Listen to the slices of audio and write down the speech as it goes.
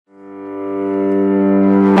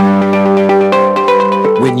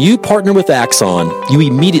When you partner with Axon, you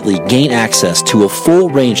immediately gain access to a full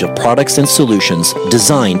range of products and solutions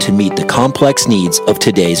designed to meet the complex needs of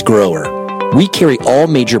today's grower. We carry all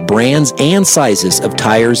major brands and sizes of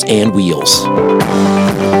tires and wheels.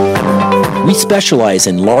 We specialize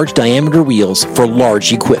in large diameter wheels for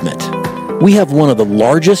large equipment. We have one of the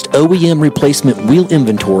largest OEM replacement wheel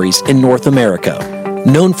inventories in North America.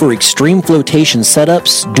 Known for extreme flotation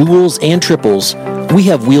setups, duals, and triples, we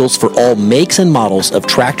have wheels for all makes and models of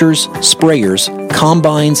tractors, sprayers,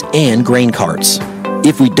 combines, and grain carts.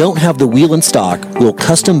 If we don't have the wheel in stock, we'll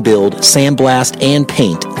custom build, sandblast, and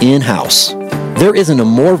paint in-house. There isn't a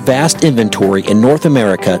more vast inventory in North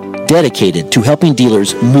America dedicated to helping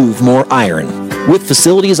dealers move more iron. With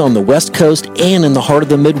facilities on the West Coast and in the heart of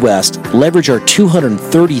the Midwest, leverage our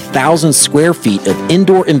 230,000 square feet of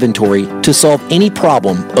indoor inventory to solve any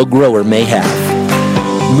problem a grower may have.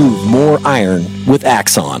 Move more iron with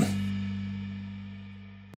Axon.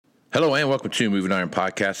 Hello and welcome to Moving Iron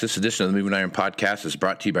Podcast. This edition of the Moving Iron Podcast is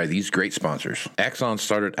brought to you by these great sponsors. Axon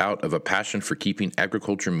started out of a passion for keeping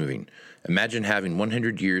agriculture moving. Imagine having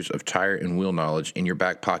 100 years of tire and wheel knowledge in your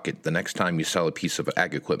back pocket the next time you sell a piece of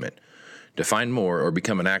ag equipment. To find more or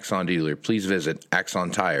become an Axon dealer, please visit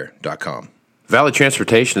axontire.com. Valley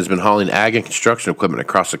Transportation has been hauling ag and construction equipment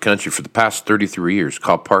across the country for the past 33 years.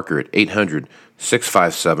 Call Parker at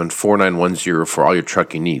 800-657-4910 for all your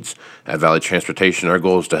trucking needs. At Valley Transportation, our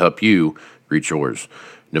goal is to help you reach yours.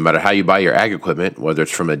 No matter how you buy your ag equipment, whether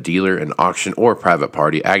it's from a dealer, an auction, or a private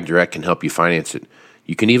party, AgDirect can help you finance it.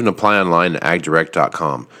 You can even apply online at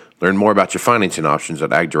agdirect.com. Learn more about your financing options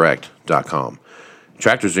at agdirect.com.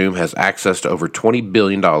 TractorZoom has access to over $20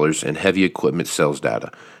 billion in heavy equipment sales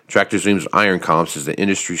data. TractorZoom's Iron Comps is the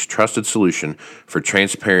industry's trusted solution for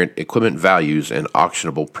transparent equipment values and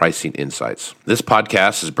auctionable pricing insights. This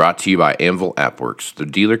podcast is brought to you by Anvil AppWorks. The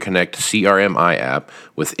Dealer Connect CRMI app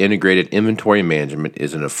with integrated inventory management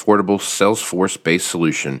is an affordable Salesforce-based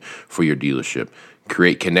solution for your dealership.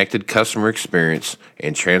 Create connected customer experience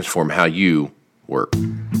and transform how you work.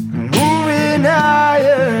 Moving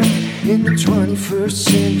iron in the 21st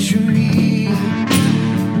century.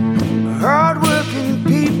 Hard-working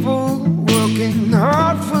people working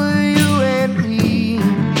hard for you and me.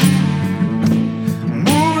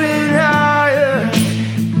 Moving iron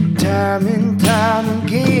time and time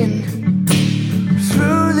again.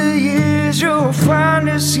 Through the years you'll find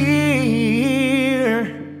us here.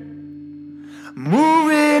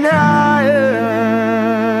 Moving iron.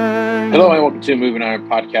 Hello and welcome to Moving Iron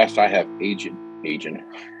Podcast. I have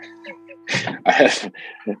I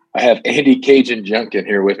have Andy Caygeon Junkin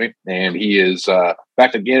here with me, and he is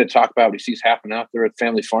back again to talk about what he sees happening out there at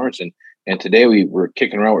family farms. And today we were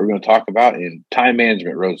kicking around what we're going to talk about, and time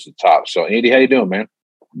management rose to the top. So, Andy, how you doing, man?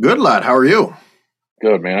 Good, lad. How are you?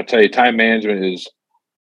 Good, man. I tell you, time management is,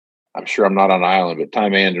 I'm sure I'm not on an island, but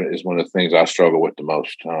time management is one of the things I struggle with the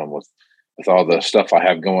most, with all the stuff I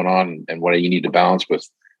have going on and what you need to balance with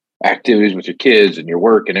activities with your kids and your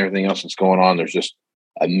work and everything else that's going on. There's just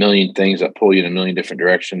a million things that pull you in a million different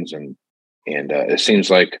directions. And it seems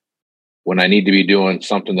like when I need to be doing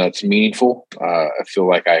something that's meaningful, I feel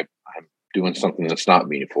like I'm doing something that's not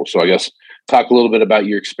meaningful. So I guess talk a little bit about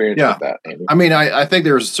your experience with that, Andy. I mean, I think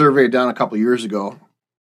there was a survey done a couple of years ago,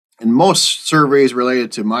 and most surveys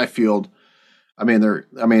related to my field,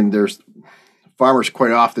 there's farmers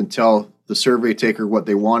quite often tell the survey taker what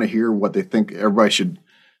they want to hear, what they think everybody should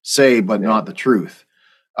say, but not the truth.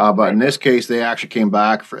 But in this case, they actually came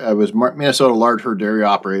back. It was Minnesota large herd dairy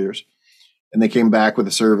operators, and they came back with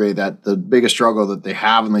a survey that the biggest struggle that they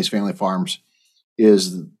have in these family farms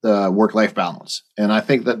is the work-life balance. And I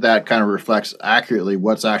think that kind of reflects accurately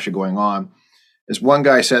what's actually going on. As one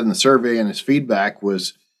guy said in the survey, and his feedback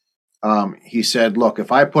was, he said, look,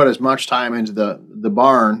 if I put as much time into the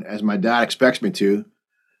barn as my dad expects me to,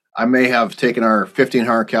 I may have taken our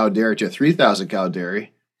 1,500 cow dairy to a 3,000 cow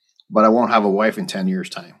dairy, but I won't have a wife in 10 years'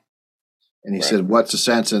 time. And he said, what's the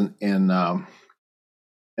sense in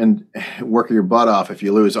working your butt off if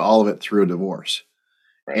you lose all of it through a divorce?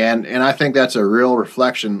 Right. And I think that's a real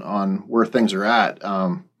reflection on where things are at.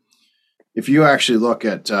 If you actually look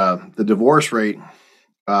at the divorce rate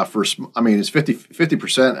it's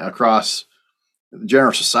 50% across the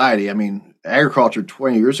general society. I mean, agriculture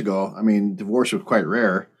 20 years ago, divorce was quite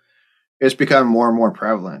rare. It's become more and more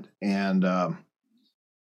prevalent. And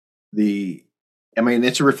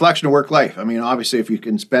it's a reflection of work life. Obviously, if you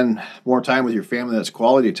can spend more time with your family, that's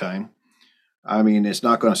quality time. It's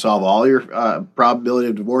not going to solve all your probability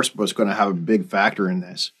of divorce, but it's going to have a big factor in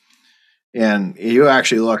this. And you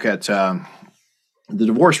actually look at the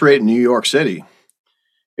divorce rate in New York City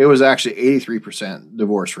It was actually 83%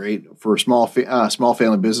 divorce rate for small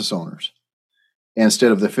family business owners,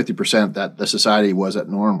 instead of the 50% that the society was at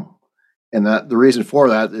normal. And that the reason for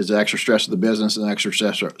that is the extra stress of the business and the extra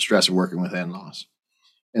stress of working with in-laws.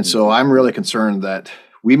 And so I'm really concerned that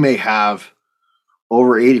we may have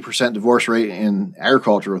over 80% divorce rate in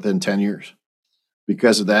agriculture within 10 years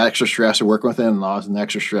because of the extra stress of working with in-laws and the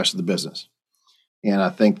extra stress of the business. And I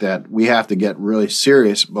think that we have to get really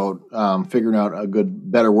serious about figuring out a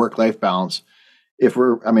better work-life balance if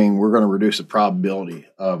we're going to reduce the probability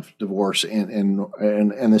of divorce in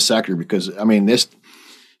this sector. Because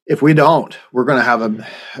if we don't, we're going to have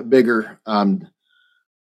a bigger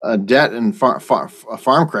debt and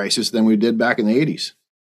farm crisis than we did back in the 80s.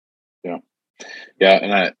 Yeah,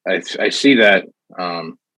 and I see that.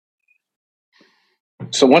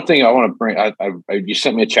 So one thing I want to bring, you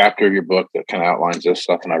sent me a chapter of your book that kind of outlines this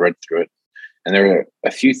stuff, and I read through it, and there were a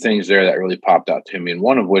few things there that really popped out to me, and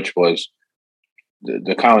one of which was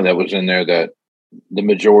the comment that was in there that the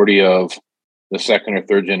majority of the second or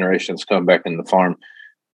third generations come back in the farm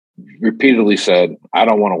repeatedly said, I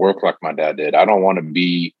don't want to work like my dad did. I don't want to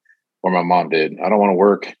be where my mom did. I don't want to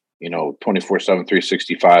work, 24/7,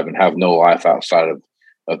 365 and have no life outside of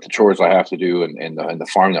the chores I have to do and the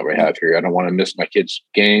farm that we have here. I don't want to miss my kids'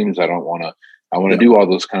 games. I want to do all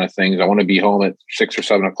those kind of things. I want to be home at 6 or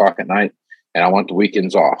 7 o'clock at night, and I want the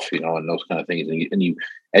weekends off, and those kind of things. And you,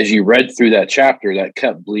 as you read through that chapter, that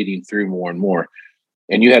kept bleeding through more and more.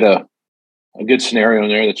 And you had a good scenario in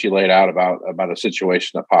there that you laid out about a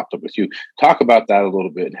situation that popped up with you. Talk about that a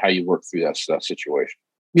little bit and how you worked through that situation.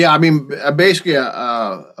 Yeah, basically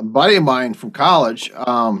a buddy of mine from college,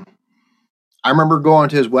 I remember going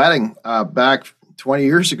to his wedding back 20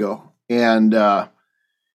 years ago, and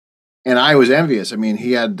I was envious.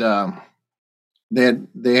 He had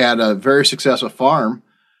they had a very successful farm.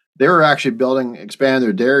 They were actually expanding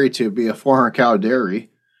their dairy to be a 400 cow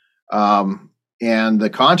dairy, and the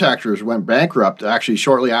contractors went bankrupt actually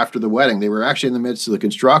shortly after the wedding. They were actually in the midst of the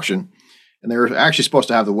construction, and they were actually supposed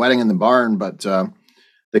to have the wedding in the barn, but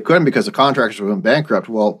they couldn't because the contractors went bankrupt.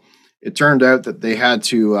 Well, it turned out that they had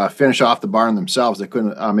to finish off the barn themselves. They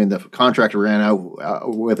couldn't. The contractor ran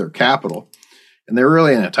out with their capital, and they were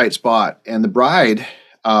really in a tight spot. And the bride,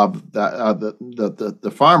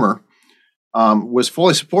 the farmer, was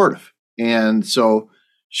fully supportive, and so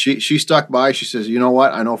she stuck by. She says, "You know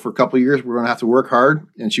what? I know for a couple of years we're going to have to work hard,"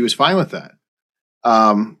 and she was fine with that.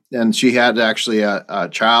 And she had actually a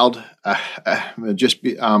child just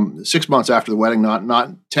 6 months after the wedding,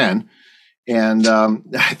 not 10. And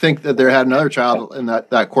I think that there had another child in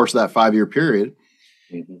that course of that 5-year period.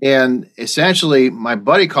 Mm-hmm. And essentially, my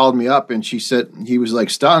buddy called me up, and she said he was like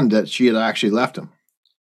stunned that she had actually left him.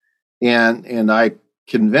 And I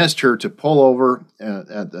convinced her to pull over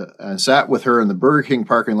and sat with her in the Burger King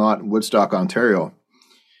parking lot in Woodstock, Ontario.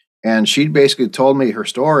 And she basically told me her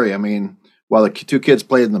story. While the two kids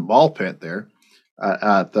played in the ball pit there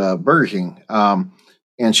at the Burger King.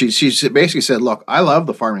 And she basically said, look, I love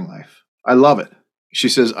the farming life. I love it. She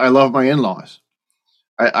says, I love my in-laws.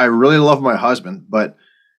 I really love my husband, but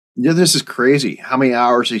this is crazy how many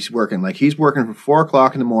hours he's working. Like he's working from 4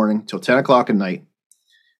 o'clock in the morning till 10 o'clock at night.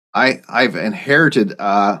 I've inherited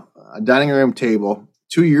a dining room table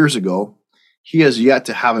 2 years ago. He has yet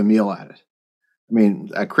to have a meal at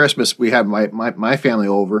it. At Christmas, we had my family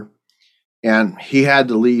over, and he had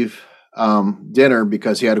to leave dinner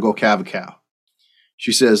because he had to go calve a cow.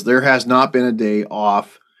 She says there has not been a day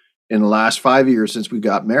off in the last 5 years since we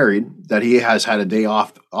got married that he has had a day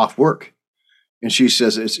off work. And she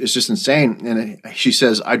says it's just insane. And she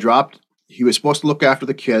says he was supposed to look after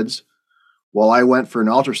the kids while I went for an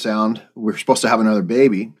ultrasound. We were supposed to have another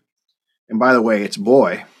baby. And by the way, it's a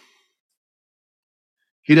boy.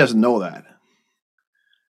 He doesn't know that.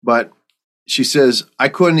 But she says, I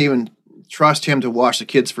couldn't even trust him to watch the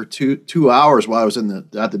kids for two hours while I was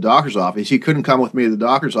at the doctor's office. He couldn't come with me to the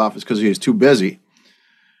doctor's office because he was too busy.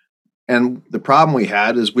 And the problem we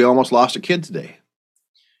had is we almost lost a kid today.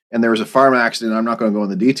 And there was a farm accident. I'm not going to go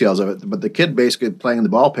into the details of it, but the kid basically playing in the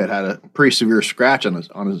ball pit had a pretty severe scratch on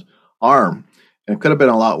his arm. And it could have been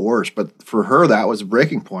a lot worse. But for her, that was a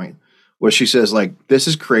breaking point. Where she says, like, this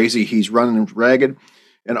is crazy. He's running ragged.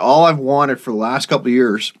 And all I've wanted for the last couple of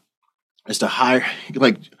years is to hire,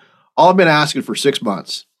 like, all I've been asking for 6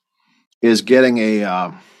 months is getting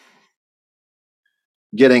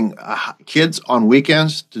kids on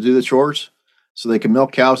weekends to do the chores so they can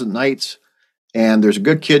milk cows at nights. And there's a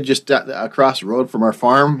good kid just across the road from our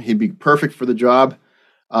farm. He'd be perfect for the job.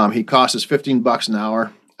 He costs us $15 an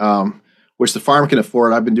hour, which the farm can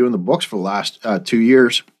afford. I've been doing the books for the last 2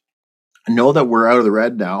 years. I know that we're out of the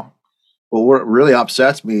red now. But what really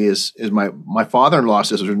upsets me is my father-in-law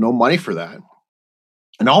says there's no money for that.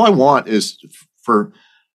 And all I want is for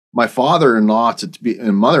my father-in-law to be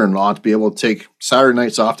and mother-in-law to be able to take Saturday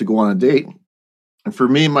nights off to go on a date. And for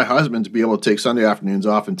me and my husband to be able to take Sunday afternoons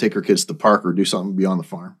off and take our kids to the park or do something beyond the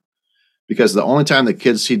farm. Because the only time the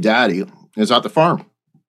kids see daddy is at the farm.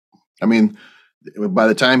 I mean, by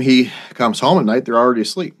the time he comes home at night, they're already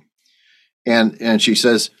asleep. And she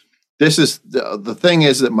says, this is the thing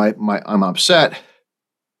is that I'm upset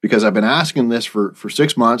because I've been asking this for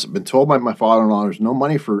 6 months. I've been told by my father-in-law there's no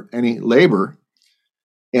money for any labor.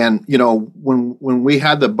 And, you know, when we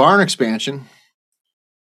had the barn expansion,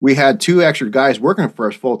 we had 2 extra guys working for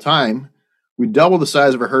us full time. We doubled the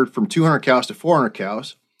size of our herd from 200 cows to 400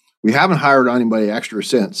 cows. We haven't hired anybody extra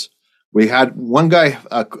since. We had one guy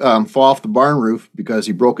fall off the barn roof because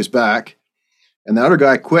he broke his back. And the other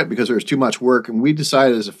guy quit because there was too much work. And we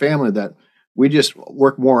decided as a family that we just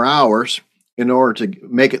work more hours in order to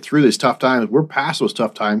make it through these tough times. We're past those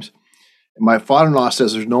tough times. And my father-in-law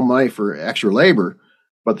says there's no money for extra labor.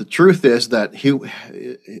 But the truth is that he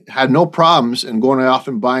had no problems in going off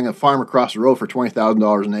and buying a farm across the road for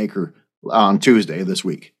 $20,000 an acre on Tuesday this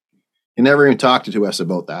week. He never even talked to us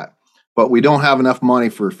about that. But we don't have enough money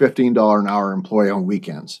for a $15 an hour employee on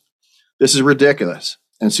weekends. This is ridiculous.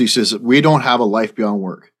 And she says, we don't have a life beyond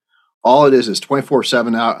work. All it is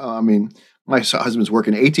 24/7. I mean, my husband's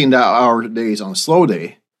working 18-hour days on a slow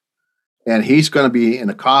day, and he's going to be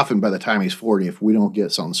in a coffin by the time he's 40 if we don't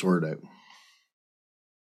get something sorted out.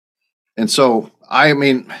 And so, I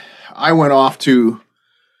mean, I went off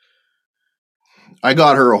I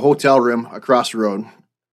got her a hotel room across the road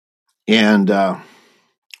and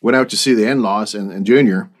went out to see the in-laws and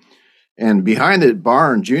Junior. And behind the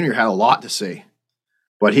barn, Junior had a lot to say.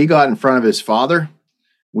 But he got in front of his father.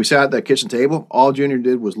 We sat at that kitchen table. All Junior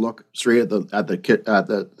did was look straight at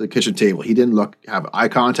the kitchen table. He didn't have eye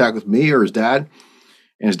contact with me or his dad.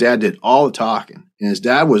 And his dad did all the talking. And his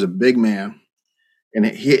dad was a big man. And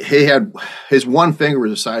he had his one finger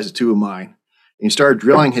was the size of 2 of mine. And he started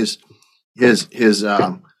drilling his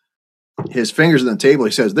fingers in the table.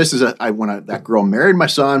 He says, "This is when that girl married my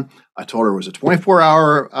son. I told her it was a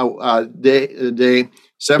 24-hour day,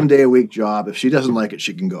 7-day-a-week job. If she doesn't like it,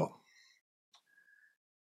 she can go."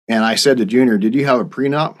 And I said to Junior, "Did you have a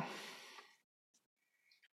prenup?"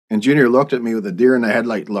 And Junior looked at me with a deer in the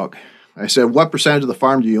headlight look. I said, "What percentage of the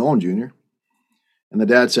farm do you own, Junior?" And the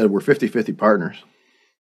dad said, "We're 50-50 partners."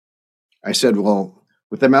 I said, "Well,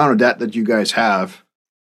 with the amount of debt that you guys have,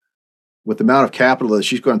 with the amount of capital that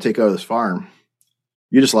she's going to take out of this farm,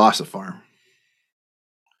 you just lost the farm."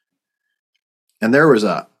 And there was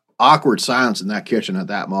a awkward silence in that kitchen at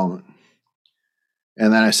that moment.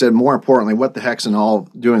 And then I said, more importantly, what the heck's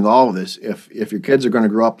doing all of this if your kids are going to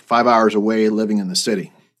grow up 5 hours away living in the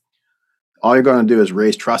city? All you're going to do is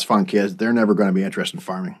raise trust fund kids. They're never going to be interested in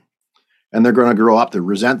farming. And they're going to grow up to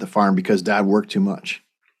resent the farm because dad worked too much.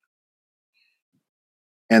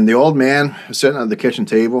 And the old man was sitting at the kitchen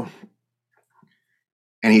table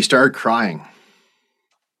and he started crying.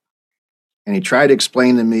 And he tried to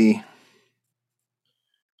explain to me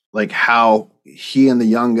like how he and the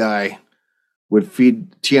young guy would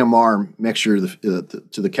feed TMR mixture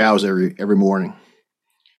to the cows every morning,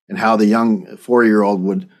 and how the young 4-year-old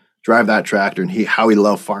would drive that tractor, and how he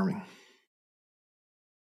loved farming.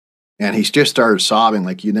 And he just started sobbing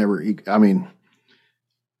like it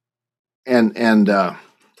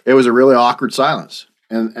was a really awkward silence,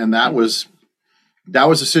 and that was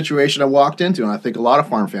a situation I walked into, and I think a lot of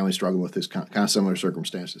farm families struggle with this kind of similar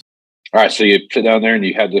circumstances. All right, so you sit down there and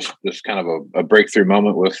you had this kind of a breakthrough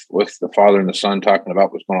moment with the father and the son talking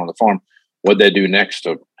about what's going on the farm. What did they do next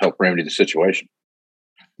to help remedy the situation?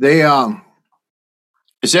 They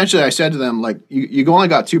essentially, I said to them, like, you only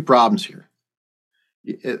got 2 problems here.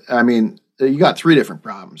 You got 3 different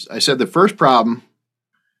problems. I said the first problem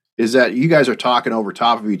is that you guys are talking over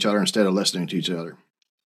top of each other instead of listening to each other.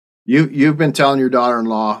 You've been telling your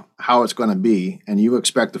daughter-in-law how it's going to be, and you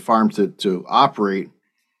expect the farm to operate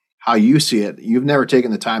how you see it. You've never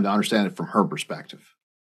taken the time to understand it from her perspective.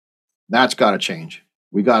 That's got to change.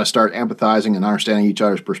 We got to start empathizing and understanding each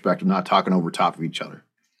other's perspective, not talking over top of each other,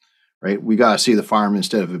 right? We got to see the farm,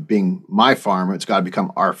 instead of it being my farm, it's got to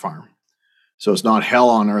become our farm. So it's not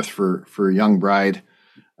hell on earth for a young bride,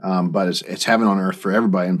 but it's heaven on earth for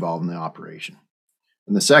everybody involved in the operation.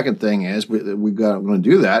 And the second thing is we're going to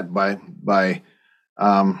do that by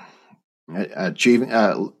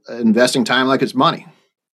investing time like it's money.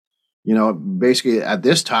 You know, basically at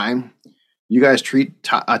this time, you guys treat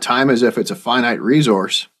time as if it's a finite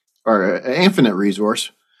resource or an infinite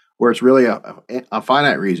resource, where it's really a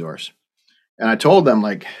finite resource. And I told them,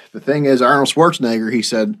 like, the thing is, Arnold Schwarzenegger, he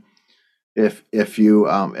said, if you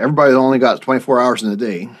everybody only got 24 hours in a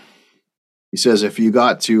day. He says if you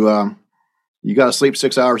got to sleep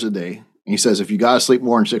 6 hours a day. And he says if you got to sleep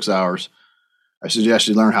more than 6 hours, I suggest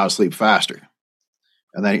you learn how to sleep faster.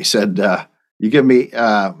 And then he said, you give me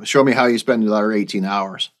show me how you spend the other 18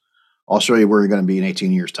 hours. I'll show you where you're going to be in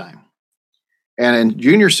 18 years' time. And in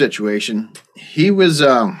Junior's situation, he was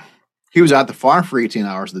at the farm for 18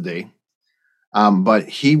 hours a day, but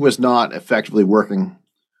he was not effectively working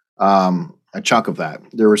a chunk of that.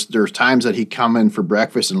 There's times that he'd come in for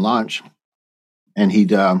breakfast and lunch, and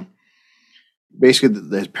he'd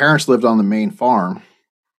basically his parents lived on the main farm,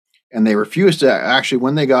 and they refused to actually,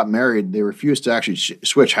 when they got married, they refused to actually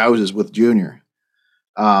switch houses with Junior,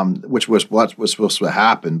 which was what was supposed to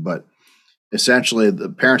happen. But essentially, the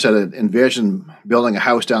parents had envisioned building a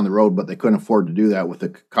house down the road, but they couldn't afford to do that with the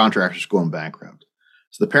contractors going bankrupt.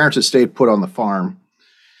 So the parents had stayed put on the farm.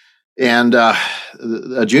 And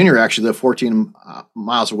Junior actually lived 14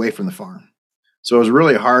 miles away from the farm. So it was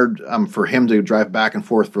really hard for him to drive back and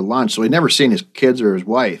forth for lunch. So he'd never seen his kids or his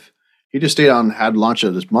wife. He just stayed on, had lunch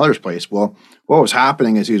at his mother's place. Well, what was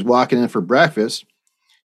happening is he was walking in for breakfast,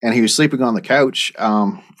 and he was sleeping on the couch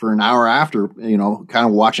for an hour after, kind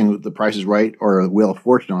of watching The Price is Right or Wheel of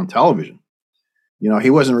Fortune on television. He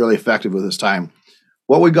wasn't really effective with his time.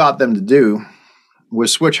 What we got them to do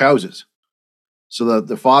was switch houses. So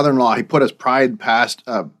the father-in-law, he put his pride past,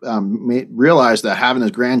 realized that having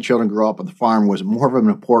his grandchildren grow up at the farm was more of an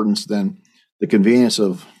importance than the convenience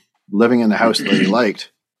of living in the house that he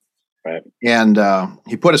liked. Right. And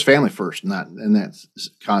he put his family first in that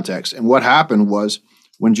context. And what happened was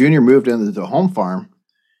when Junior moved into the home farm,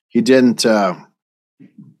 he didn't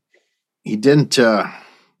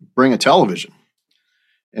bring a television.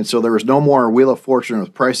 And so there was no more Wheel of Fortune or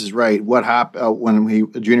Price is Right. What happened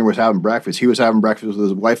when Junior was having breakfast? He was having breakfast with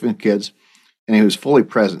his wife and kids, and he was fully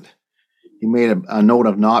present. He made a note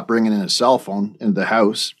of not bringing in his cell phone into the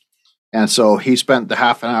house, and so he spent the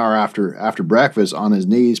half an hour after breakfast on his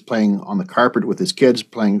knees playing on the carpet with his kids,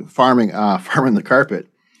 farming the carpet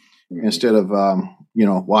instead of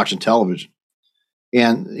watching television.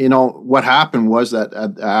 And what happened was that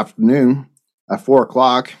at the afternoon at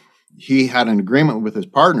 4:00. He had an agreement with his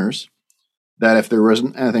partners that if there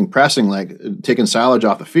wasn't anything pressing, like taking silage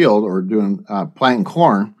off the field or doing planting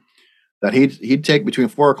corn, that he'd take between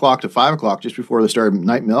 4:00 to 5:00 just before they started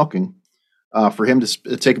night milking for him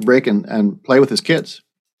to take a break and play with his kids.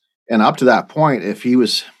 And up to that point, if he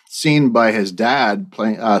was seen by his dad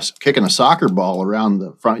playing kicking a soccer ball around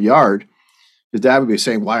the front yard, his dad would be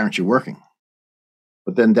saying, "Why aren't you working?"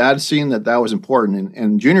 But then Dad seen that was important.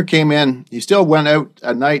 And Junior came in. He still went out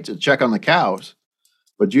at night to check on the cows.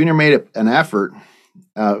 But Junior made an effort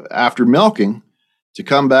after milking to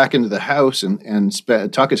come back into the house and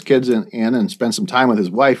tuck his kids in and spend some time with his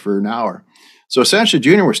wife for an hour. So essentially,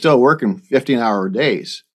 Junior was still working 15-hour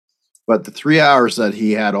days. But the 3 hours that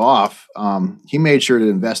he had off, he made sure to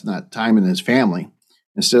invest in that time in his family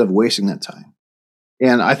instead of wasting that time.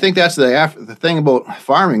 And I think that's the thing about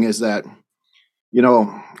farming is that,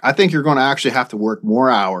 I think you're going to actually have to work more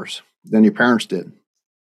hours than your parents did.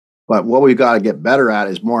 But what we've got to get better at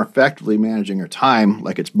is more effectively managing your time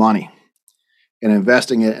like it's money and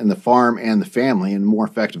investing it in the farm and the family in more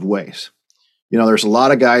effective ways. There's a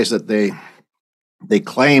lot of guys that they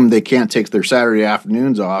claim they can't take their Saturday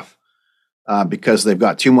afternoons off because they've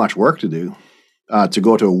got too much work to do to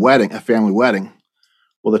go to a family wedding.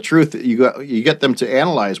 Well, the truth, you get them to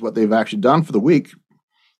analyze what they've actually done for the week.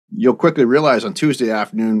 You'll quickly realize on Tuesday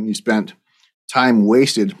afternoon you spent time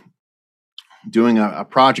wasted doing a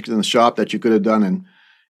project in the shop that you could have done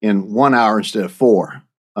in 1 hour instead of 4,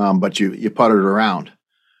 but you puttered around.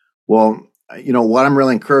 Well, what I'm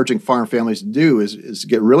really encouraging farm families to do is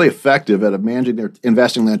get really effective at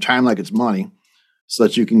investing their time like it's money, so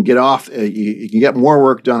that you can get off. You can get more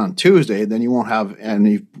work done on Tuesday than you won't have, and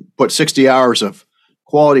you put 60 hours of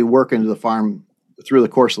quality work into the farm through the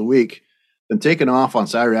course of the week. Then taking off on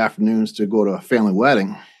Saturday afternoons to go to a family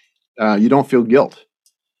wedding, you don't feel guilt.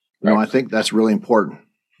 Right. I think that's really important.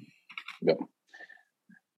 Yeah.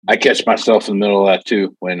 I catch myself in the middle of that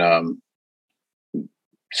too when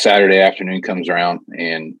Saturday afternoon comes around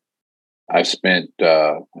and I've spent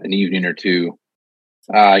an evening or two.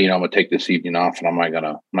 I'm gonna take this evening off, and I'm not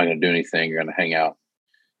gonna do anything. You're gonna hang out,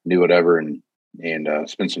 do whatever, and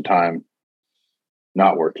spend some time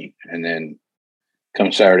not working, and then.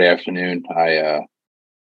 Come Saturday afternoon, I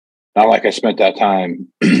not like I spent that time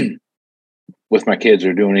with my kids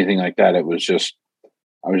or doing anything like that. I was just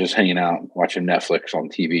hanging out, watching Netflix on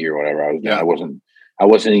TV or whatever. I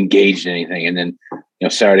wasn't engaged in anything. And then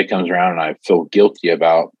Saturday comes around and I feel guilty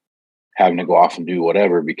about having to go off and do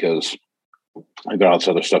whatever because I've got all this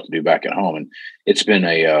other stuff to do back at home. And it's been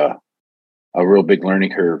a real big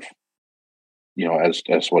learning curve,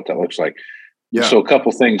 as what that looks like. Yeah. So a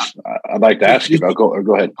couple things I'd like to ask you about.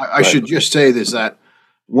 Go ahead. I should just say this, that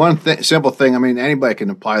one simple thing, I mean, anybody can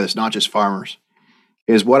apply this, not just farmers,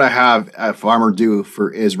 is what I have a farmer do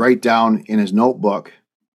is write down in his notebook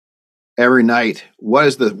every night, what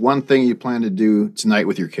is the one thing you plan to do tonight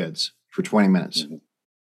with your kids for 20 minutes? Mm-hmm.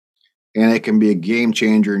 And it can be a game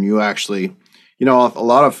changer. And you actually,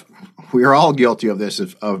 we're all guilty of this,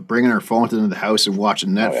 of bringing our phones into the house and watching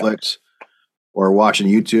Netflix or watching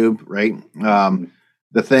YouTube, right?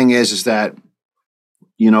 The thing is that,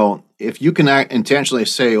 if you can intentionally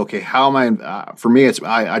say, okay, how am I, for me,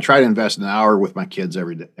 I try to invest an hour with my kids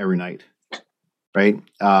every night, right?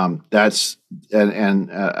 That's,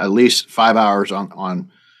 and at least 5 hours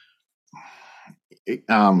on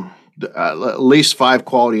at least 5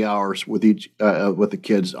 quality hours with with the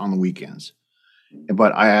kids on the weekends.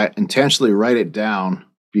 But I intentionally write it down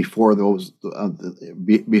before those, the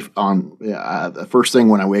first thing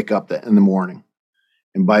when I wake up in the morning.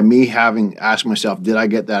 And by me asking myself, did I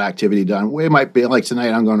get that activity done? Well, it might be like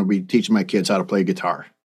tonight, I'm going to be teaching my kids how to play guitar,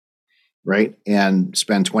 right? And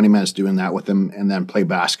spend 20 minutes doing that with them and then play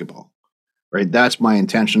basketball, right? That's my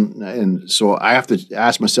intention. And so I have to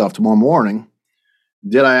ask myself tomorrow morning,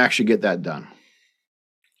 did I actually get that done?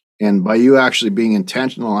 And by you actually being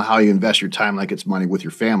intentional on how you invest your time like it's money with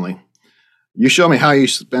your family, you show me how you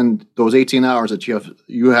spend those 18 hours that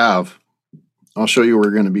you have, I'll show you where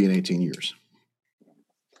you're going to be in 18 years.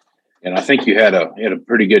 And I think you had a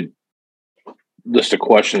pretty good list of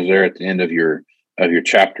questions there at the end of your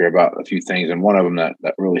chapter about a few things. And one of them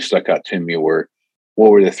that really stuck out to me what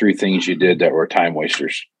were the 3 things you did that were time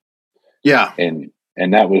wasters? Yeah. And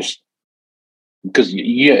that was because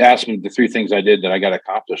you asked me the 3 things I did that I got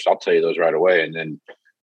accomplished. I'll tell you those right away. And then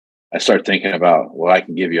I started thinking about, well, I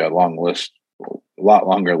can give you a lot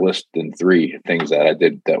longer list than 3 things that I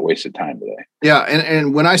did that wasted time today. Yeah.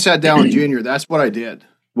 And when I sat down with Junior, that's what I did.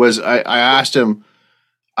 I asked him,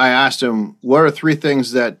 what are 3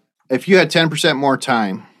 things that if you had 10% more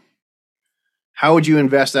time, how would you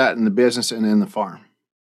invest that in the business and in the farm?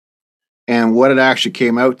 And what it actually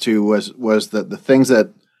came out to was that the things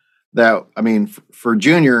that I mean, for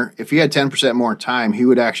Junior, if he had 10% more time, he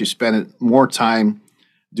would actually spend more time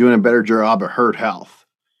doing a better job at herd health.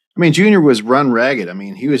 I mean, Junior was run ragged. I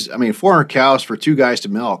mean, 400 cows for 2 guys to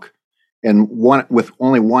milk. And with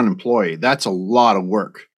only 1 employee, that's a lot of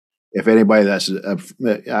work. If anybody that's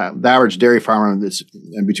the average dairy farmer that's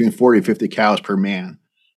between 40 to 50 cows per man,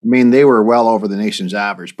 I mean, they were well over the nation's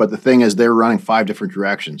average. But the thing is, they're running 5 different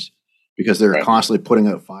directions because they're constantly putting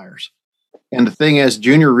out fires. And the thing is,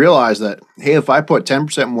 Junior realized that, hey, if I put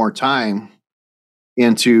 10% more time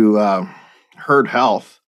into herd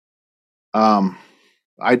health,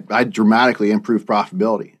 I dramatically improve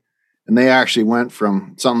profitability. And they actually went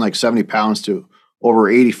from something like 70 pounds to over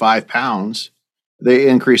 85 pounds. They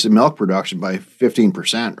increased the milk production by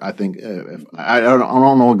 15%. I think I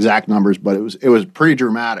don't know exact numbers, but it was pretty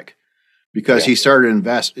dramatic because he started to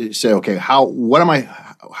invest. He said, okay, how am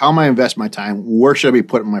I investing my time? Where should I be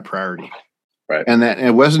putting my priority? Right. And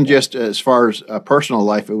it wasn't just as far as a personal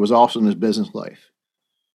life; it was also in his business life.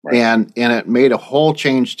 Right. And it made a whole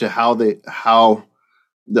change to how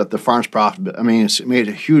the farm's profit. I mean, it made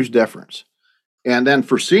a huge difference. And then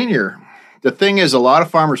for Senior, the thing is, a lot of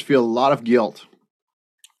farmers feel a lot of guilt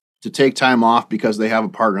to take time off because they have a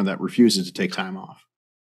partner that refuses to take time off.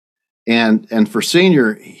 And for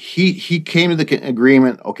Senior, he came to the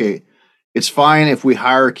agreement, okay, it's fine if we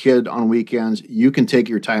hire a kid on weekends, you can take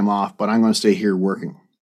your time off, but I'm going to stay here working.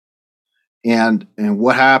 And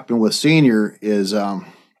what happened with Senior is a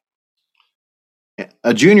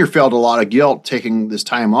Junior felt a lot of guilt taking this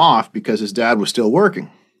time off because his dad was still working.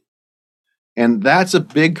 And that's a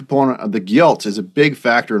big component of the guilt is a big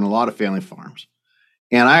factor in a lot of family farms.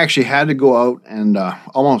 And I actually had to go out and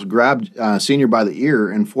almost grab Senior by the ear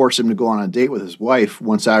and force him to go on a date with his wife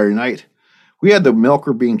one Saturday night. We had the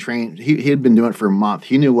milker being trained. He had been doing it for a month.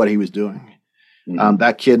 He knew what he was doing. Mm-hmm.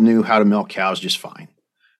 That kid knew how to milk cows just fine.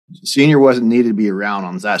 Senior wasn't needed to be around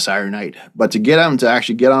on that Saturday night. But to get him to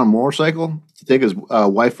actually get on a motorcycle, to take his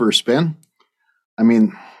wife for a spin, I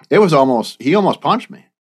mean, he almost punched me.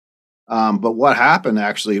 But what happened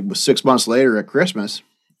actually was 6 months later at Christmas,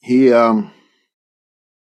 he got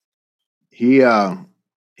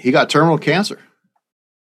terminal cancer.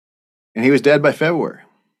 And he was dead by February.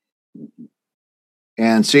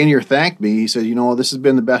 And Senior thanked me. He said, this has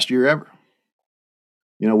been the best year ever.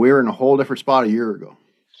 We were in a whole different spot a year ago.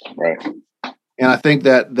 Right. And I think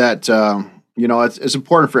that you know, it's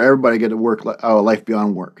important for everybody to get a life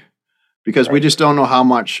beyond work, because we just don't know how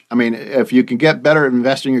much. I mean, if you can get better at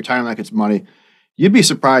investing your time like it's money, you'd be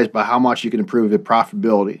surprised by how much you can improve your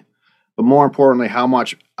profitability. But more importantly, how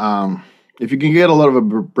much, if you can get a little of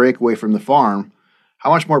a break away from the farm, how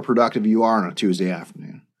much more productive you are on a Tuesday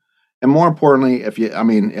afternoon. And more importantly,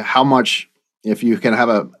 how much, if you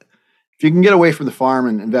can get away from the farm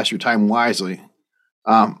and invest your time wisely,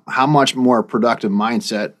 how much more productive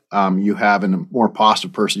mindset you have and a more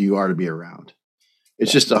positive person you are to be around.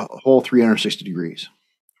 It's just a whole 360 degrees.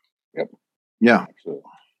 Yep. Yeah.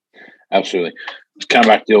 Absolutely. It's kind of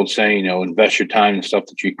like the old saying, invest your time in stuff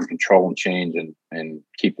that you can control and change, and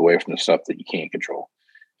keep away from the stuff that you can't control.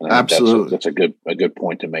 And absolutely. That's a good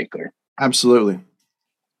point to make there. Absolutely.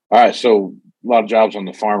 All right. So a lot of jobs on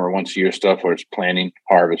the farm are once a year stuff, where it's planting,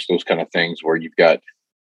 harvest, those kind of things, where you've got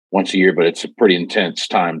once a year, but it's a pretty intense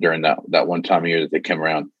time during that one time of year that they come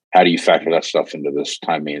around. How do you factor that stuff into this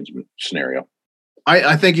time management scenario?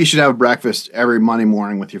 I think you should have breakfast every Monday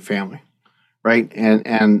morning with your family, right?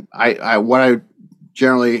 And what I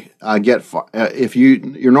generally get, if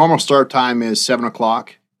your normal start time is 7:00,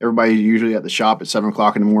 everybody usually at the shop at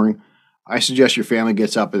 7:00 in the morning. I suggest your family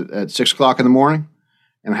gets up at 6:00 in the morning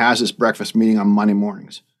and has this breakfast meeting on Monday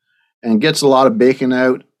mornings, and gets a lot of bacon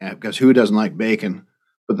out, because who doesn't like bacon?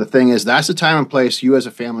 But the thing is, that's the time and place you as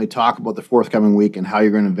a family talk about the forthcoming week and how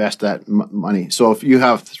you're going to invest that money. So if you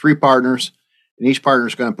have 3 partners and each partner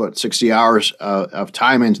is going to put 60 hours of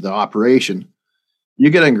time into the operation, you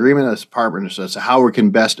get an agreement as partners as to how we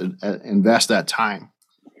can best invest that time.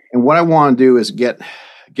 And what I want to do is get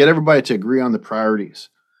everybody to agree on the priorities.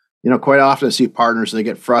 Quite often I see partners, they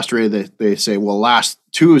get frustrated. They say, well, last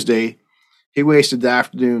Tuesday, he wasted the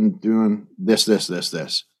afternoon doing this.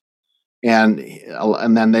 And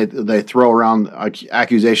then they throw around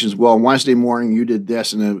accusations. Well, Wednesday morning you did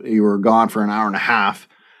this, and you were gone for an hour and a half,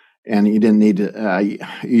 and you didn't need to.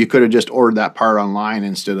 You could have just ordered that part online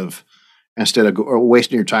instead of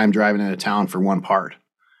wasting your time driving into town for one part.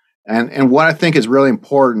 And what I think is really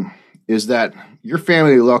important is that your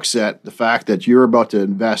family looks at the fact that you're about to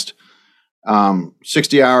invest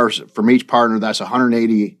 60 hours from each partner. That's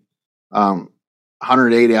 180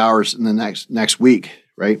 hours in the next week,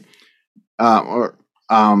 right?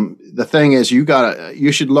 The thing is,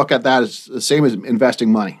 you should look at that as the same as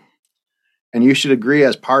investing money, and you should agree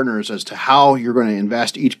as partners as to how you're going to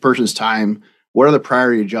invest each person's time. What are the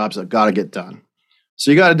priority jobs that got to get done? So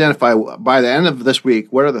you got to identify by the end of this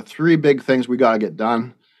week, what are the 3 big things we got to get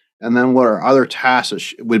done, and then what are other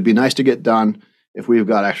tasks that would be nice to get done if we've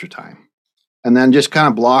got extra time, and then just kind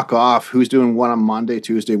of block off who's doing what on Monday,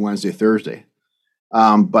 Tuesday, Wednesday, Thursday.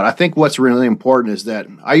 But I think what's really important is that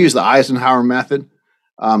I use the Eisenhower method.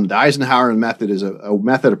 The Eisenhower method is a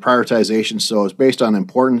method of prioritization, so it's based on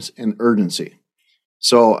importance and urgency.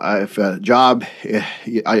 So if a job,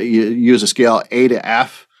 you use a scale A to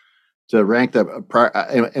F to rank the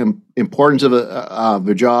importance of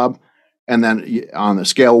a job, and then on the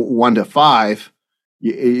scale 1 to 5,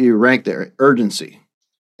 you rank their urgency.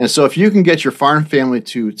 And so if you can get your farm family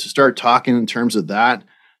to start talking in terms of that,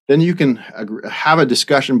 then you can have a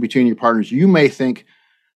discussion between your partners. You may think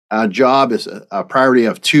a job is a priority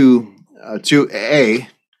of 2A,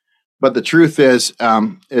 but the truth is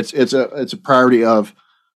it's a priority of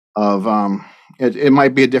it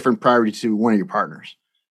might be a different priority to one of your partners.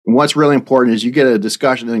 And what's really important is you get a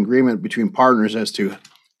discussion and agreement between partners as to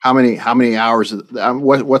how many hours,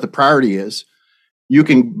 what the priority is. You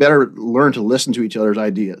can better learn to listen to each other's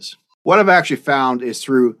ideas. What I've actually found is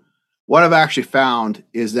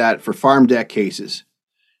that for farm debt cases,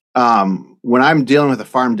 when I'm dealing with a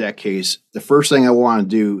farm debt case, the first thing I want to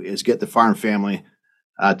do is get the farm family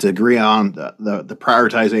to agree on the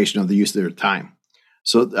prioritization of the use of their time.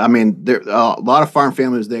 So, there a lot of farm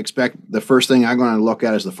families, they expect the first thing I'm going to look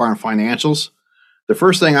at is the farm financials. The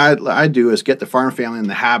first thing I do is get the farm family in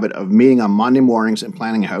the habit of meeting on Monday mornings and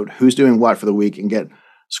planning out who's doing what for the week, and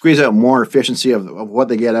squeeze out more efficiency of what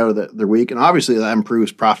they get out of their week. And obviously that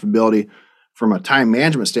improves profitability from a time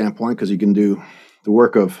management standpoint, because you can do the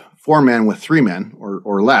work of 4 men with 3 men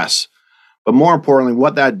or less. But more importantly,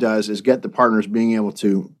 what that does is get the partners being able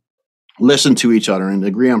to listen to each other and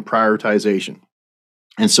agree on prioritization.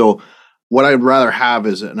 And so what I'd rather have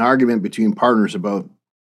is an argument between partners about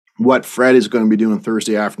what Fred is going to be doing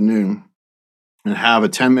Thursday afternoon, and have a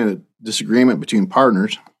 10-minute disagreement between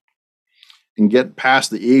partners and get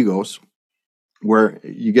past the egos, where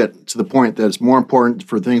you get to the point that it's more important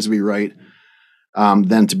for things to be right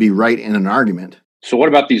than to be right in an argument. So what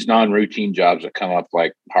about these non-routine jobs that come up,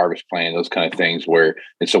 like harvest plan, those kind of things, where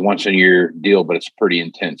it's a once a year deal, but it's a pretty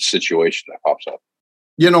intense situation that pops up?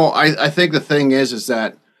 I think the thing is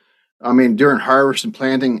that, I mean, during harvest and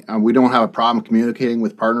planting, we don't have a problem communicating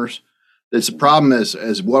with partners. It's the problem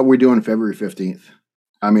is what we're doing February 15th.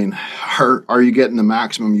 I mean, are you getting the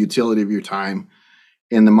maximum utility of your time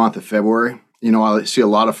in the month of February? I see a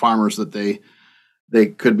lot of farmers that they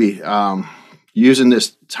could be using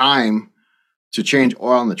this time to change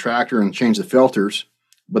oil in the tractor and change the filters,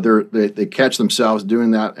 but they catch themselves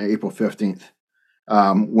doing that on April 15th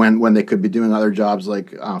when they could be doing other jobs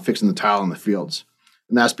like fixing the tile in the fields.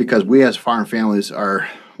 And that's because we as farm families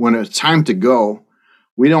when it's time to go,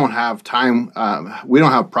 we don't have time. We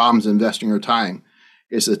don't have problems investing our time.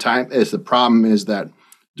 The problem is that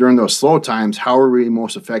during those slow times, how are we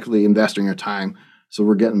most effectively investing our time so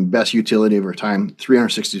we're getting best utility of our time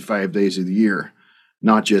 365 days of the year,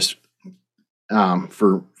 not just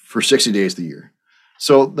for 60 days of the year.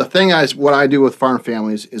 So the thing is, what I do with farm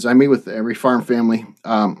families is I meet with every farm family.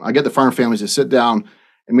 I get the farm families to sit down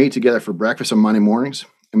and meet together for breakfast on Monday mornings.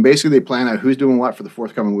 And basically they plan out who's doing what for the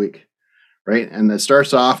forthcoming week, right? And it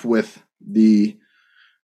starts off with the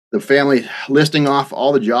family listing off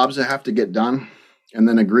all the jobs that have to get done and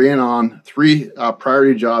then agreeing on 3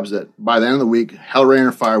 priority jobs that by the end of the week, hell, rain,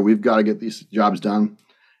 or fire, we've got to get these jobs done.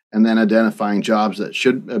 And then identifying jobs that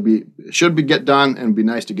should be get done and be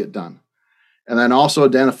nice to get done. And then also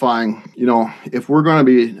identifying, if we're going to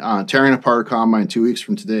be tearing apart a combine 2 weeks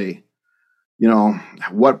from today,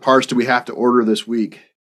 what parts do we have to order this week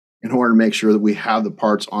in order to make sure that we have the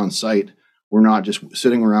parts on site? We're not just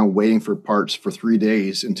sitting around waiting for parts for 3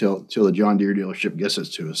 days until the John Deere dealership gets it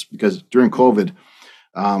to us. Because during COVID,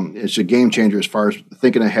 it's a game changer as far as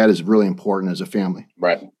thinking ahead is really important as a family.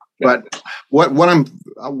 Right. But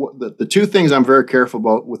the 2 things I'm very careful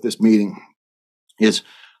about with this meeting is,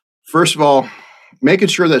 first of all, making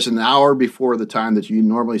sure that it's an hour before the time that you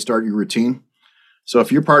normally start your routine. So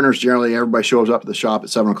if your partners, generally everybody shows up at the shop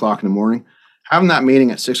at 7 o'clock in the morning, having that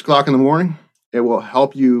meeting at 6 o'clock in the morning, it will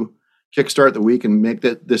help you kickstart the week and make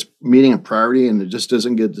this meeting a priority, and it just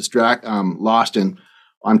doesn't get lost in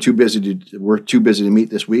we're too busy to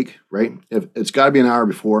meet this week, right? It's got to be an hour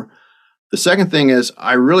before. The second thing is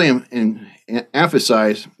I really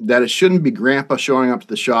emphasize that it shouldn't be grandpa showing up to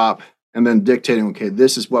the shop and then dictating, okay,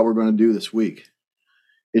 this is what we're going to do this week.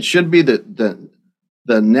 It should be the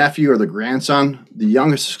nephew or the grandson, the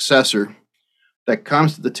youngest successor, that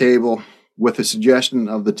comes to the table with a suggestion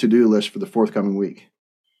of the to-do list for the forthcoming week.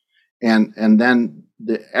 And then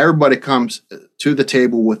everybody comes to the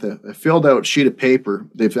table with a filled out sheet of paper.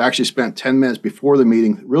 They've actually spent 10 minutes before the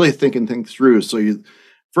meeting really thinking things through. So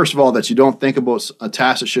first of all, that you don't think about a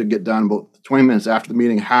task that should get done about 20 minutes after the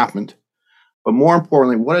meeting happened. But more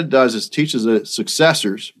importantly, what it does is teaches the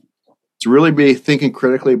successors to really be thinking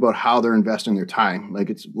critically about how they're investing their time, like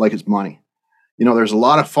it's money. There's a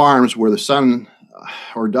lot of farms where the son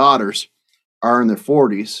or daughters are in their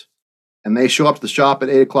 40s, and they show up to the shop at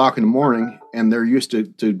 8 o'clock in the morning, and they're used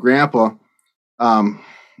to grandpa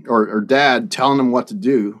or dad telling them what to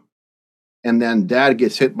do, and then dad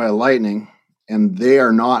gets hit by lightning, and they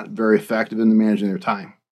are not very effective in managing their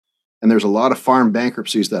time. And there's a lot of farm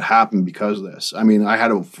bankruptcies that happen because of this. I mean, I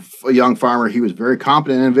had a young farmer. He was a very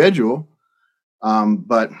competent individual,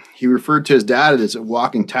 but he referred to his dad as a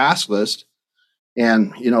walking task list.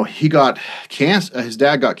 And, he got cancer. His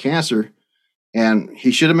dad got cancer, and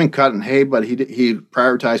he should have been cutting hay, but he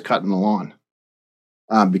prioritized cutting the lawn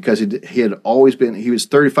because he was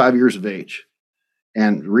 35 years of age.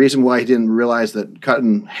 And the reason why he didn't realize that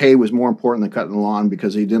cutting hay was more important than cutting the lawn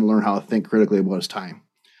because he didn't learn how to think critically about his time.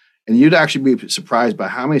 And you'd actually be surprised by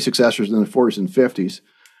how many successors in the 40s and 50s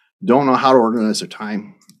don't know how to organize their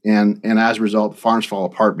time. And as a result, farms fall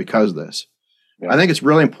apart because of this. Yeah. I think it's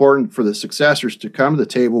really important for the successors to come to the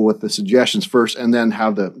table with the suggestions first and then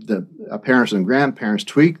have the parents and grandparents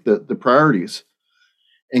tweak the priorities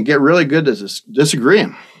and get really good at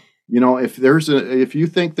disagreeing. If you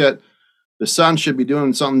think that the son should be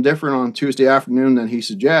doing something different on Tuesday afternoon than he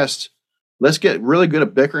suggests, let's get really good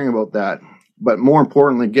at bickering about that. But more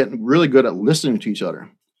importantly, getting really good at listening to each other.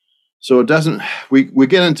 So it doesn't, we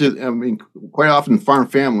get into, quite often in farm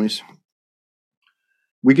families,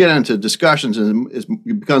 we get into discussions and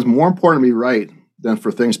it becomes more important to be right than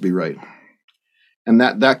for things to be right. And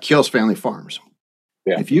that kills family farms.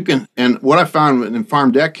 Yeah. If you can, and what I found in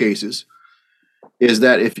farm debt cases is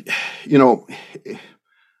that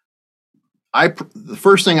the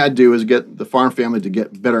first thing I do is get the farm family to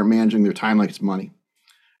get better at managing their time like it's money.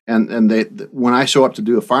 And when I show up to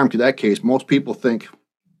do a farm cadet case, most people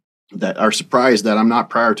are surprised that I'm not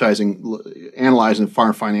prioritizing analyzing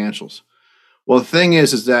farm financials. Well, the thing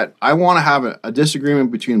is that I want to have a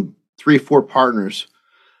disagreement between 3-4 partners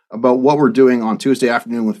about what we're doing on Tuesday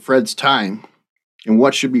afternoon with Fred's time and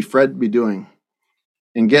what should be Fred be doing,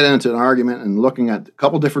 and get into an argument and looking at a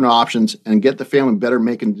couple different options and get the family better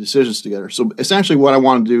making decisions together. So essentially what I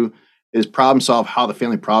want to do is problem solve how the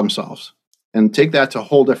family problem solves and take that to a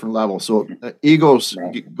whole different level. So egos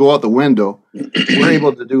go out the window. We're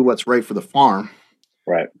able to do what's right for the farm.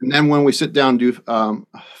 Right. And then when we sit down and do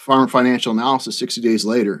farm financial analysis 60 days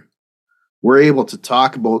later, we're able to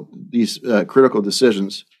talk about these critical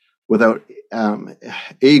decisions without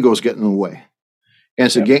egos getting in the way. And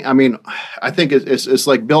it's a game. I mean, I think it's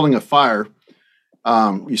like building a fire.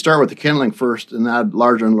 You start with the kindling first and add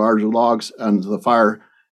larger and larger logs onto the fire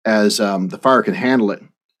as the fire can handle it.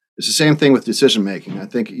 It's the same thing with decision making. I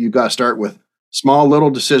think you got to start with small little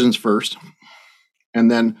decisions first, and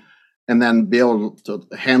then be able to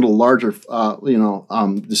handle larger,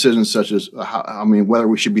 decisions such as whether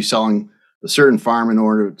we should be selling a certain farm in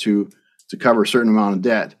order to cover a certain amount of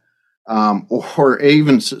debt, or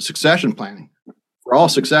even succession planning. For all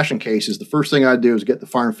succession cases, the first thing I do is get the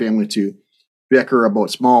farm family to bicker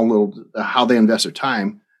about small little how they invest their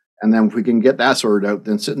time. And then if we can get that sorted out,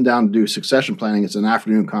 then sitting down to do succession planning, it's an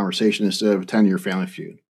afternoon conversation instead of a 10-year family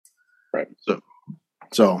feud. Right.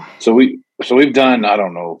 So we've done, I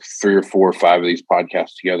don't know, 3 or 4 or 5 of these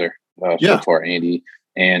podcasts together so far, Andy.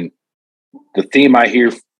 And the theme I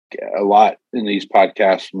hear a lot in these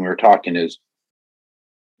podcasts when we're talking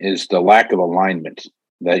is the lack of alignment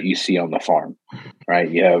that you see on the farm, right?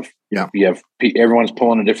 You have everyone's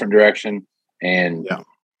pulling a different direction, and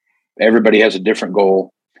everybody has a different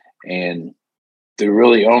goal. And the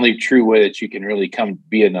really only true way that you can really come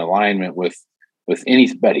be in alignment with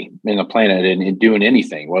anybody in the planet and doing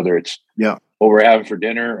anything, whether it's what we're having for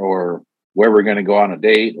dinner or where we're going to go on a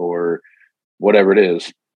date or whatever it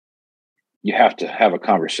is, you have to have a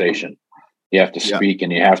conversation. You have to speak,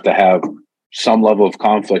 and you have to have some level of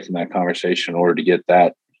conflict in that conversation in order to get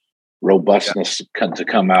that robustness to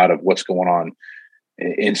come out of what's going on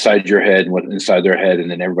inside your head and what inside their head.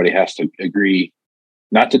 And then everybody has to agree,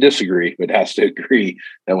 not to disagree, but has to agree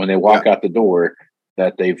that when they walk out the door,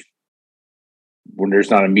 that when there's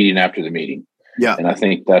not a meeting after the meeting. Yeah. And I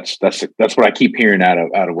think that's what I keep hearing out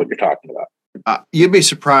of what you're talking about. You'd be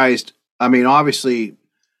surprised. I mean, obviously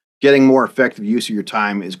getting more effective use of your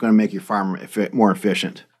time is going to make your farm more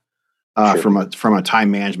efficient from a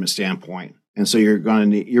time management standpoint. And so you're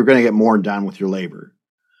going to get more done with your labor.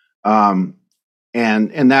 And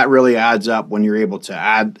that really adds up when you're able to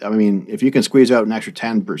add, I mean, if you can squeeze out an extra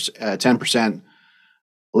 10%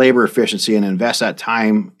 labor efficiency and invest that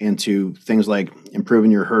time into things like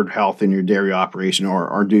improving your herd health in your dairy operation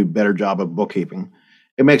or do a better job of bookkeeping,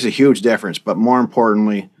 it makes a huge difference. But more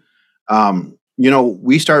importantly,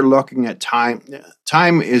 we start looking at time.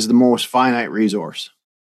 Time is the most finite resource,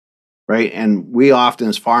 right? And we often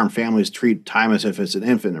as farm families treat time as if it's an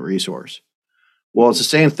infinite resource. Well, it's the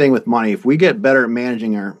same thing with money. If we get better at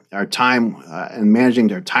managing our time and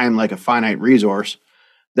managing our time like a finite resource,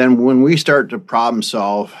 then when we start to problem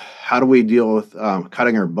solve, how do we deal with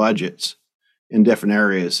cutting our budgets in different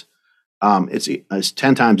areas? It's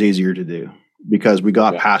 10 times easier to do because we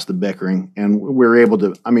got past the bickering and we're able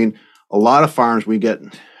to. I mean, a lot of farms we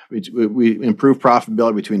improve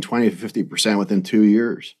profitability between 20 to 50% within 2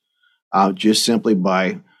 years, just simply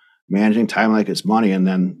by managing time like it's money, and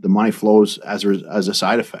then the money flows as a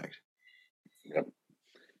side effect. Yep.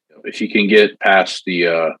 If you can get past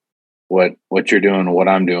the what you're doing, what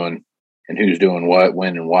I'm doing, and who's doing what,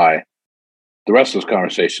 when, and why, the rest of those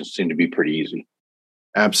conversations seem to be pretty easy.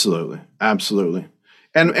 Absolutely,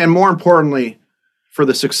 and more importantly, for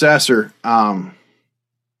the successor,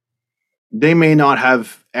 they may not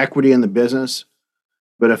have equity in the business,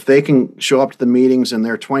 but if they can show up to the meetings and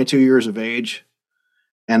they're 22 years of age,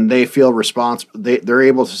 and they feel responsible, they're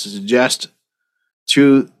able to suggest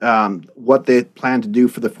to what they plan to do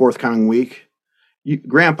for the forthcoming week.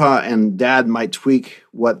 Grandpa and Dad might tweak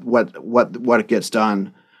what gets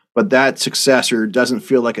done, but that successor doesn't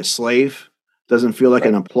feel like a slave, doesn't feel like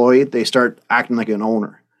an employee. They start acting like an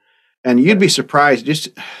owner, and you'd be surprised. Just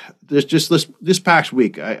this past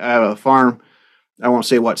week, I have a farm. I won't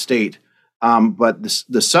say what state, but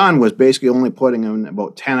the son was basically only putting in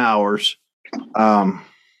about 10 hours.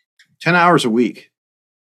 10 hours a week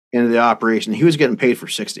into the operation. He was getting paid for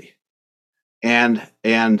 60. And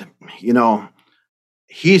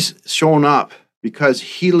he's shown up because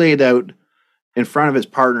he laid out in front of his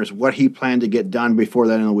partners what he planned to get done before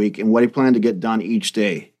that in the week and what he planned to get done each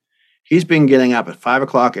day. He's been getting up at 5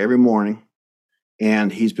 o'clock every morning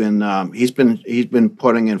and he's been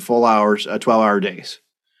putting in full hours, 12-hour days,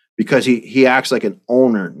 because he acts like an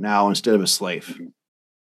owner now instead of a slave.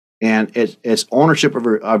 And it's ownership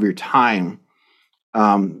of your time.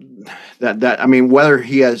 Whether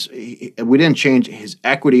we didn't change his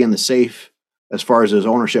equity in the safe as far as his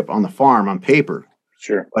ownership on the farm on paper.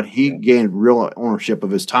 Sure. But he gained real ownership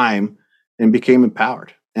of his time and became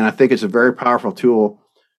empowered. And I think it's a very powerful tool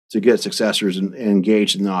to get successors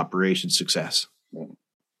engaged in the operation success.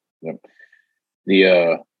 Yep.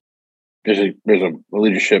 There's a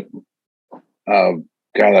leadership guy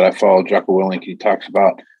that I follow, Jocko Willink. He talks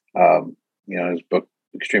about, his book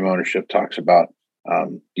Extreme Ownership talks about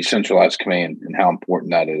decentralized command and how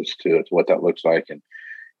important that is to what that looks like. And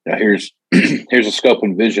here's a scope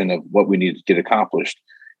and vision of what we need to get accomplished.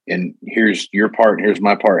 And here's your part, and here's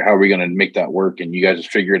my part. How are we going to make that work? And you guys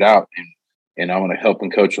just figure it out. And I want to help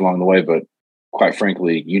and coach along the way. But quite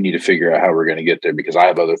frankly, you need to figure out how we're going to get there, because I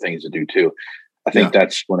have other things to do too. I think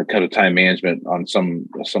that's when it comes to time management on some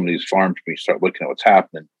of these farms. When you start looking at what's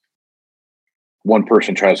happening, one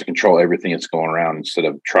person tries to control everything that's going around instead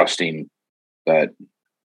of trusting that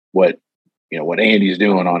what Andy's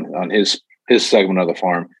doing on his segment of the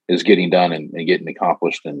farm is getting done and getting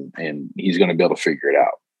accomplished, and he's going to be able to figure it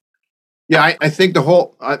out. Yeah, I think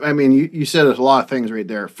you said there's a lot of things right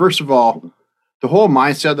there. First of all, the whole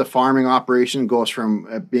mindset of the farming operation goes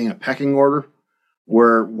from being a pecking order,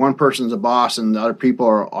 where one person's a boss and the other people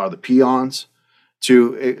are the peons,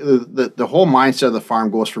 to the whole mindset of the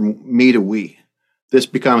farm goes from me to we. This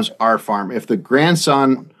becomes our farm. If the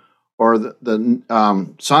grandson or the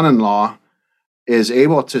son-in-law is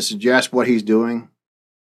able to suggest what he's doing,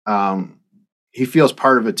 he feels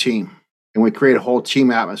part of a team, and we create a whole team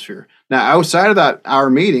atmosphere. Now, outside of that hour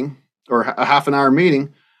meeting or a half an hour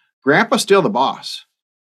meeting, Grandpa's still the boss,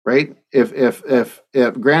 right? If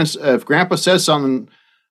Grandpa says something,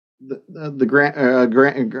 the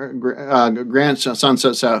grandson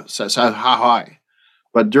says how high.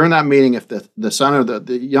 But during that meeting, if the son or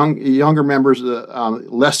the younger members, the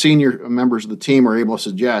less senior members of the team are able to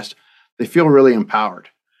suggest, they feel really empowered.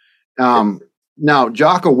 Now,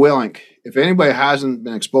 Jocko Willink, if anybody hasn't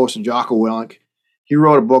been exposed to Jocko Willink, he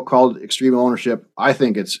wrote a book called Extreme Ownership. I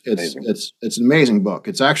think it's an amazing book.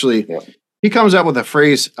 It's actually, he comes up with a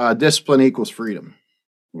phrase, discipline equals freedom.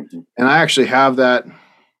 Mm-hmm. And I actually have that.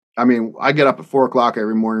 I get up at 4:00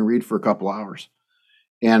 every morning, read for a couple hours.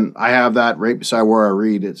 And I have that right beside where I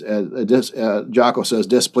read. It's Jocko says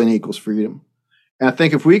discipline equals freedom. And I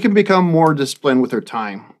think if we can become more disciplined with our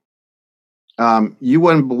time, you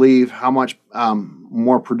wouldn't believe how much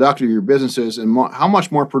more productive your business is, and how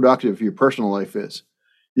much more productive your personal life is.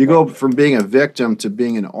 You go from being a victim to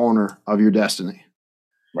being an owner of your destiny.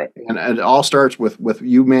 Right. And it all starts with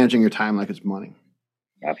you managing your time like it's money.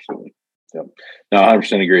 Absolutely. Yep. No,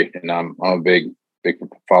 100% agree. And I'm a big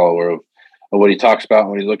follower of what he talks about,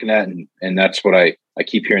 what he's looking at. And that's what I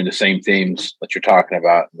keep hearing, the same themes that you're talking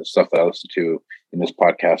about, and the stuff that I listen to in this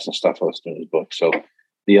podcast and stuff I listen to in his book. So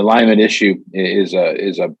the alignment issue is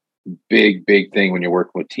a big thing when you're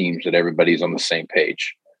working with teams, that everybody's on the same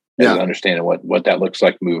page and understanding what that looks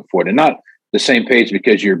like moving forward, and not the same page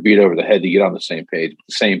because you're beat over the head to get on the same page, but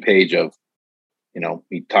the same page of,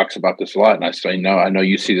 he talks about this a lot. And I say, no, I know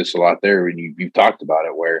you see this a lot there, and you've talked about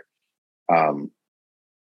it, where,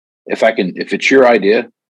 if it's your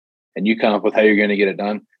idea and you come up with how you're going to get it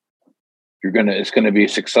done, it's going to be a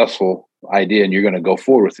successful idea, and you're going to go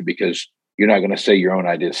forward with it, because you're not going to say your own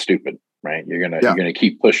idea is stupid, right? You're going to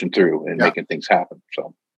keep pushing through and making things happen.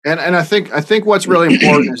 So, and I think what's really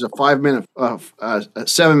important is a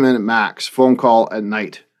 7-minute max phone call at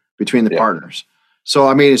night between the partners.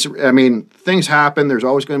 So, things happen. There's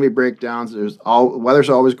always going to be breakdowns. Weather's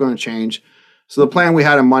always going to change. So the plan we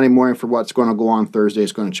had on Monday morning for what's going to go on Thursday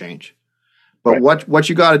is going to change. But what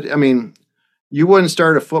you got to, you wouldn't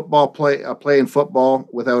start a play in football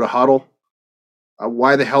without a huddle.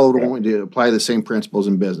 Why the hell don't we apply the same principles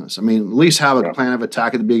in business? At least have a plan of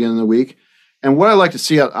attack at the beginning of the week. And what I like to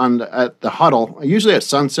see at the huddle, usually at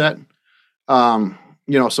sunset,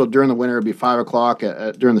 so during the winter it'd be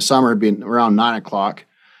 5:00. During the summer it'd be around 9:00.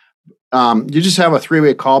 You just have a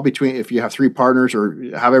 3-way call if you have 3 partners, or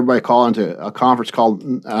have everybody call into a conference call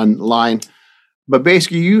line. But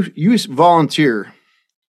basically, you volunteer.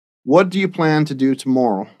 What do you plan to do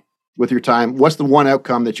tomorrow with your time? What's the one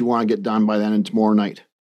outcome that you want to get done by then and tomorrow night?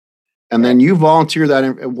 And then you volunteer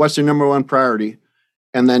that. What's the number one priority?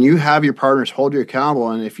 And then you have your partners hold you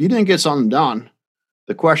accountable. And if you didn't get something done,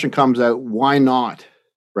 the question comes out, why not?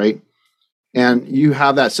 Right? And you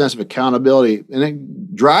have that sense of accountability, and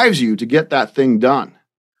it drives you to get that thing done.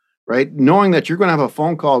 right? Knowing that you're going to have a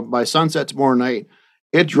phone call by sunset tomorrow night,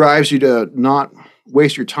 it drives you to not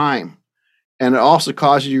waste your time. And it also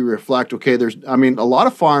causes you to reflect, okay, a lot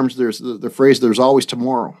of farms, there's the phrase, there's always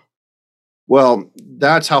tomorrow. Well,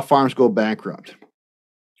 that's how farms go bankrupt,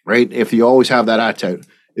 right? If you always have that attitude.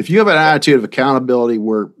 If you have an attitude of accountability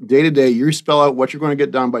where day to day you spell out what you're going to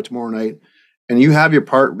get done by tomorrow night, and you have your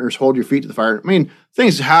partners hold your feet to the fire. I mean,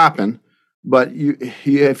 things happen, but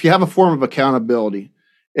if you have a form of accountability,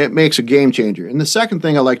 it makes a game changer. And the second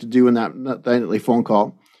thing I like to do in that nightly phone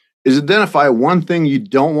call is identify one thing you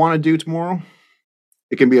don't want to do tomorrow.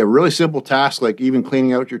 It can be a really simple task, like even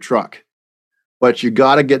cleaning out your truck, but you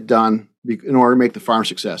got to get done in order to make the farm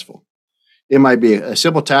successful. It might be a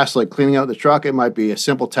simple task like cleaning out the truck. It might be a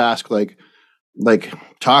simple task like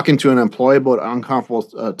talking to an employee about an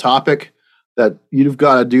uncomfortable topic that you've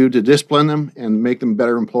got to do to discipline them and make them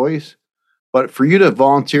better employees. But for you to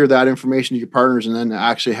volunteer that information to your partners and then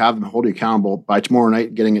actually have them hold you accountable by tomorrow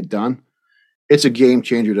night getting it done, it's a game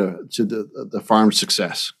changer to the farm's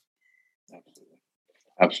success.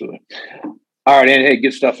 Absolutely. All right, and hey,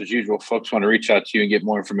 good stuff as usual. Folks want to reach out to you and get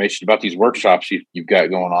more information about these workshops you've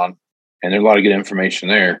got going on, and there's a lot of good information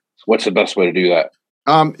there. What's the best way to do that?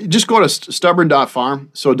 Just go to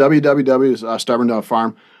stubborn.farm. So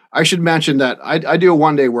www.stubborn.farm. I should mention that I do a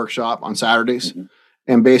one-day workshop on Saturdays,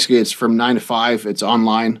 and basically it's from 9 to 5. It's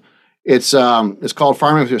online. It's called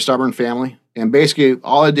Farming with Your Stubborn Family, and basically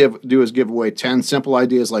all I do is give away 10 simple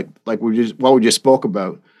ideas like what we just spoke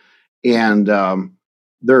about, and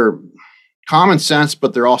they're common sense,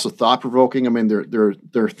 but they're also thought-provoking. I mean,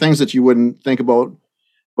 they're things that you wouldn't think about,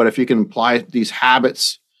 but if you can apply these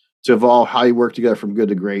habits to evolve how you work together from good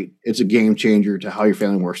to great, it's a game changer to how your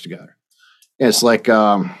family works together. And it's like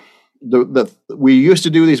we used to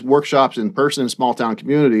do these workshops in person in small town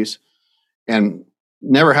communities, and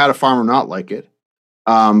never had a farmer not like it.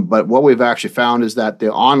 But what we've actually found is that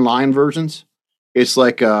the online versions, it's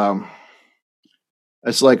like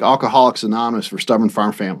Alcoholics Anonymous for stubborn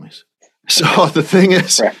farm families. So the thing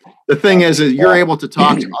is that you're able to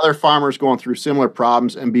talk to other farmers going through similar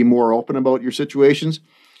problems and be more open about your situations.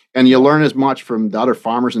 And you learn as much from the other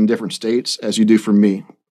farmers in different states as you do from me.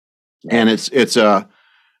 And it's a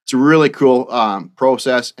really cool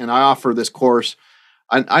process. And I offer this course.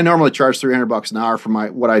 I normally charge $300 an hour for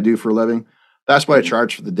what I do for a living. That's what I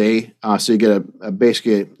charge for the day. So you get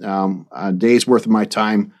basically a day's worth of my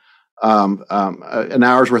time, an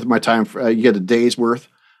hour's worth of my time. You get a day's worth.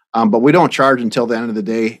 But we don't charge until the end of the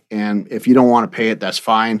day. And if you don't want to pay it, that's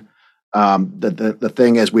fine. The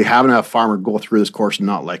thing is, we haven't had a farmer go through this course and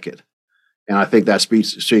not like it. And I think that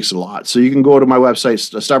speaks a lot. So you can go to my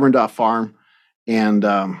website, stubborn.farm, and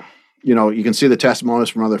you can see the testimonials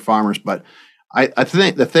from other farmers. But I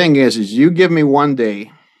think the thing is you give me one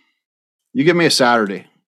day, you give me a Saturday,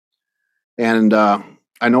 and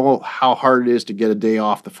I know how hard it is to get a day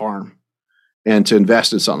off the farm and to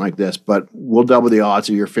invest in something like this, but we'll double the odds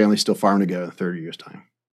of your family still farming together in 30 years' time.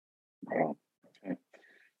 Wow. Okay.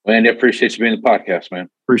 Well, Andy, I appreciate you being on the podcast, man.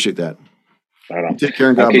 Appreciate that. Right on. Take care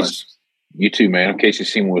and God bless. You too, man. I'm Casey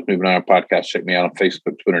Seymour with Moving Iron Podcast. Check me out on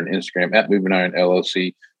Facebook, Twitter, and Instagram at Moving Iron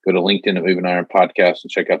LLC. Go to LinkedIn at Moving Iron Podcast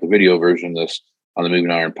and check out the video version of this on the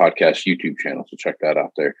Moving Iron Podcast YouTube channel. So check that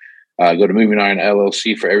out there. Go to Moving Iron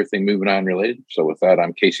LLC for everything Moving Iron related. So with that,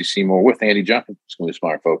 I'm Casey Seymour with Andy Junkin. It's going to be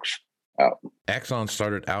smart, folks. Out. Axon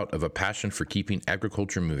started out of a passion for keeping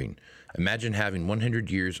agriculture moving. Imagine having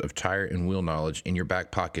 100 years of tire and wheel knowledge in your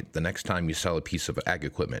back pocket the next time you sell a piece of ag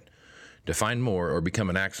equipment. To find more or become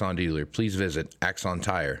an Axon dealer, please visit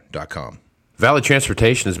axontire.com. Valley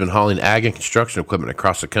Transportation has been hauling ag and construction equipment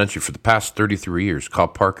across the country for the past 33 years. Call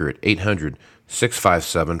Parker at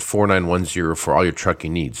 800-657-4910 for all your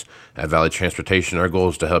trucking needs. At Valley Transportation, our goal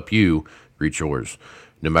is to help you reach yours.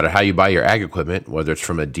 No matter how you buy your ag equipment, whether it's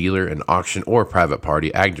from a dealer, an auction, or a private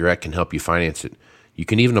party, AgDirect can help you finance it. You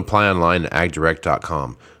can even apply online at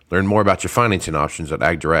agdirect.com. Learn more about your financing options at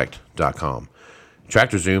agdirect.com.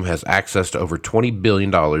 TractorZoom has access to over $20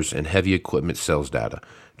 billion in heavy equipment sales data.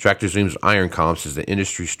 TractorZoom's Iron Comps is the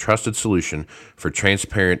industry's trusted solution for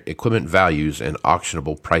transparent equipment values and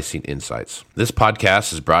auctionable pricing insights. This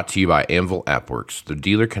podcast is brought to you by Anvil AppWorks. The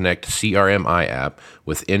Dealer Connect CRMI app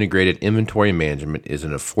with integrated inventory management is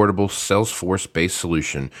an affordable Salesforce-based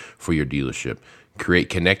solution for your dealership. Create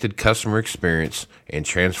connected customer experience and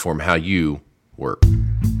transform how you work.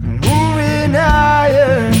 Moving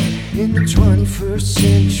higher in the 21st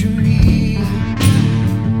century.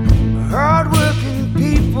 Hard work.